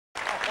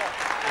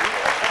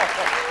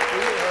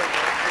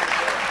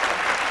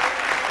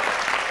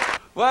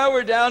Well,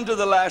 we're down to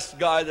the last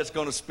guy that's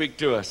going to speak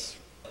to us.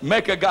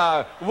 Make a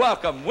guy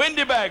welcome,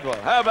 Wendy Bagwell.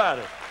 How about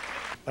it?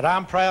 But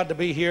I'm proud to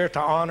be here to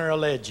honor a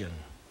legend,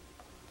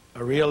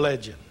 a real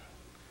legend,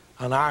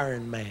 an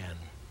Iron Man.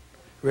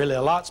 Really,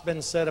 a lot's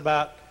been said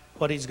about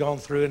what he's gone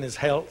through in his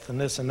health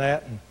and this and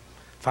that. And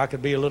if I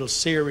could be a little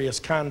serious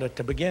kind of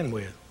to begin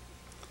with,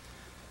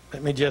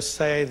 let me just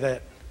say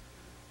that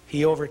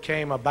he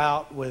overcame a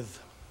bout with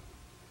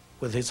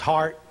his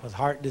heart, with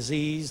heart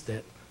disease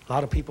that a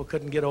lot of people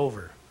couldn't get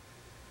over.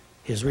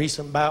 His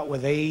recent bout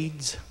with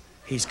AIDS,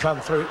 he's come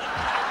through.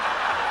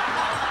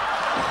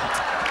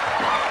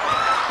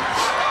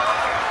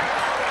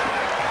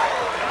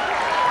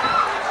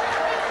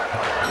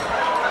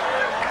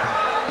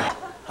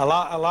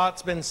 A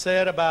lot's been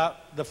said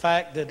about the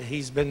fact that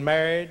he's been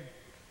married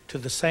to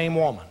the same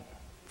woman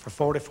for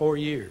 44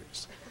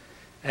 years.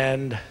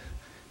 And,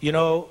 you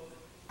know,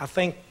 I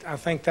think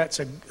that's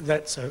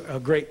a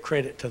great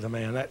credit to the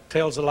man. That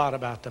tells a lot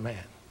about the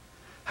man.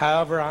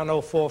 However, I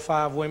know 4 or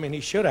 5 women he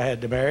should have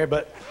had to marry,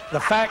 but the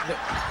fact that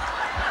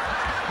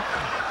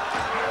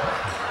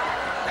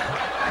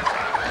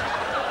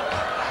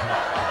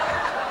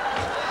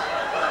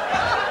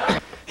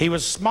he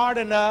was smart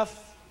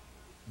enough,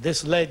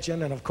 this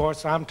legend, and of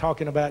course I'm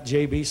talking about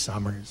J.B.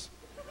 Summers.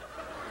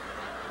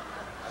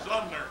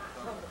 Sumner.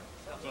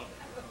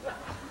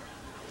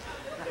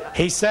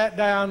 He sat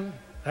down.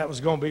 That was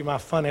going to be my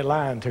funny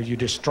line until you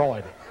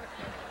destroyed it.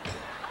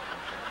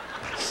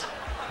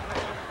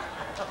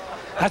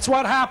 That's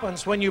what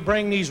happens when you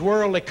bring these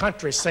worldly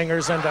country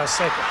singers into a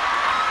second.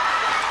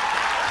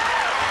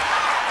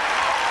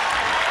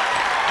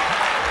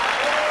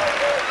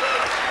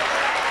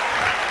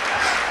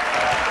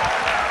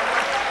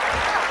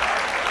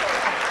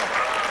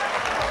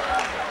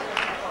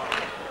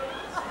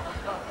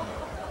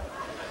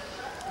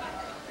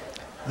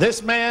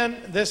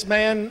 This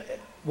man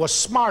was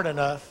smart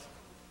enough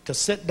to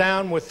sit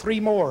down with 3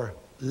 more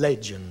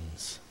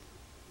legends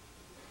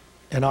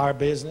in our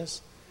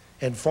business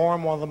and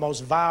form one of the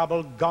most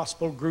viable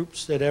gospel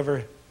groups that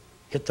ever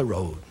hit the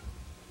road.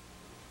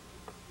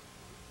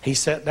 He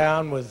sat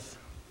down with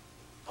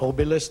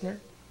Hobie Listener,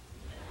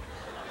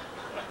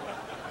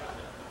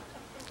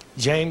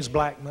 James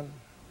Blackman,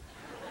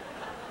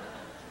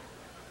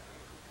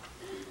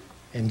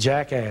 and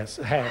Jack Hass.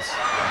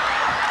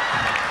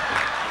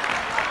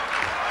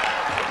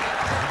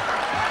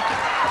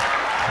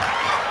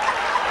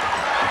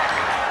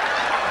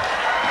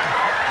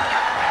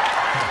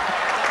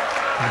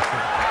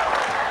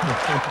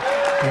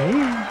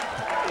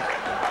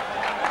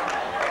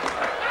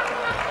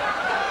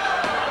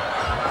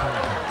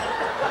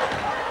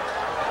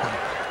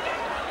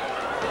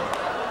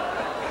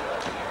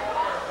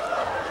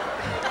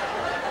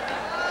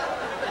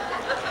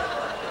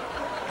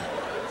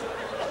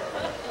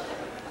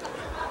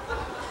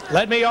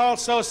 Let me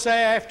also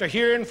say, after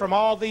hearing from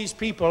all these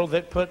people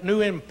that put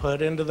new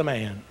input into the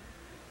man,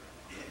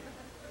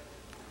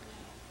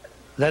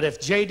 that if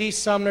J.D.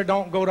 Sumner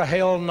don't go to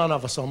hell, none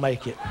of us will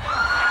make it.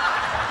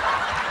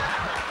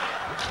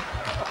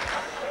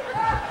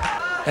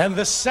 And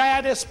the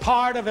saddest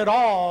part of it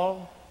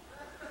all,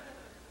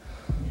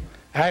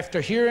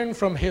 after hearing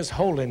from His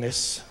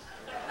Holiness,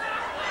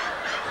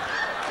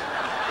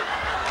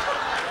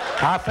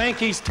 I think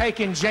he's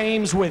taking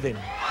James with him.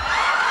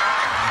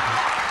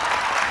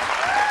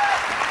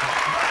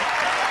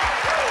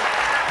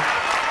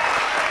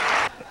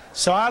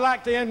 So I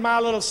like to end my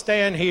little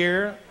stand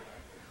here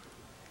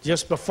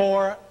just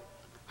before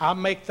I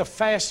make the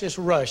fastest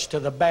rush to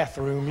the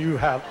bathroom you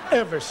have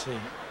ever seen.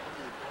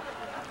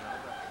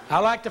 I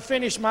like to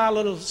finish my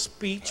little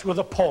speech with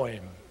a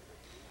poem.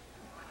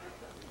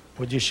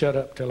 Would you shut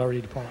up till I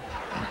read the poem?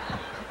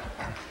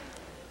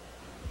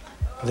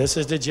 This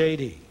is to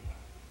J.D.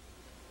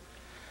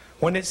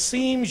 When it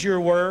seems your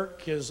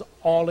work is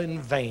all in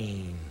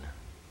vain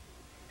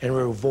and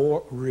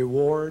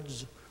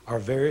rewards are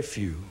very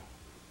few,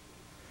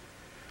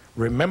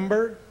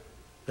 remember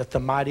that the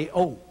mighty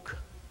oak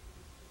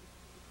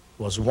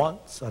was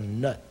once a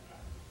nut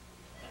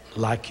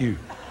like you.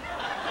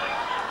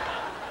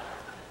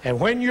 And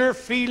when you're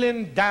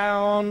feeling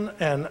down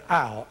and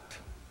out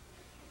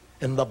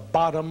and the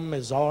bottom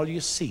is all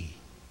you see,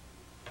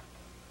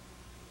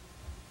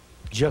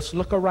 just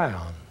look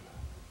around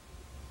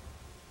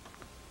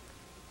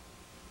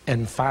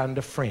and find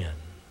a friend.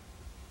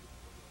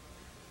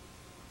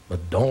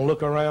 But don't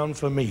look around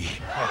for me.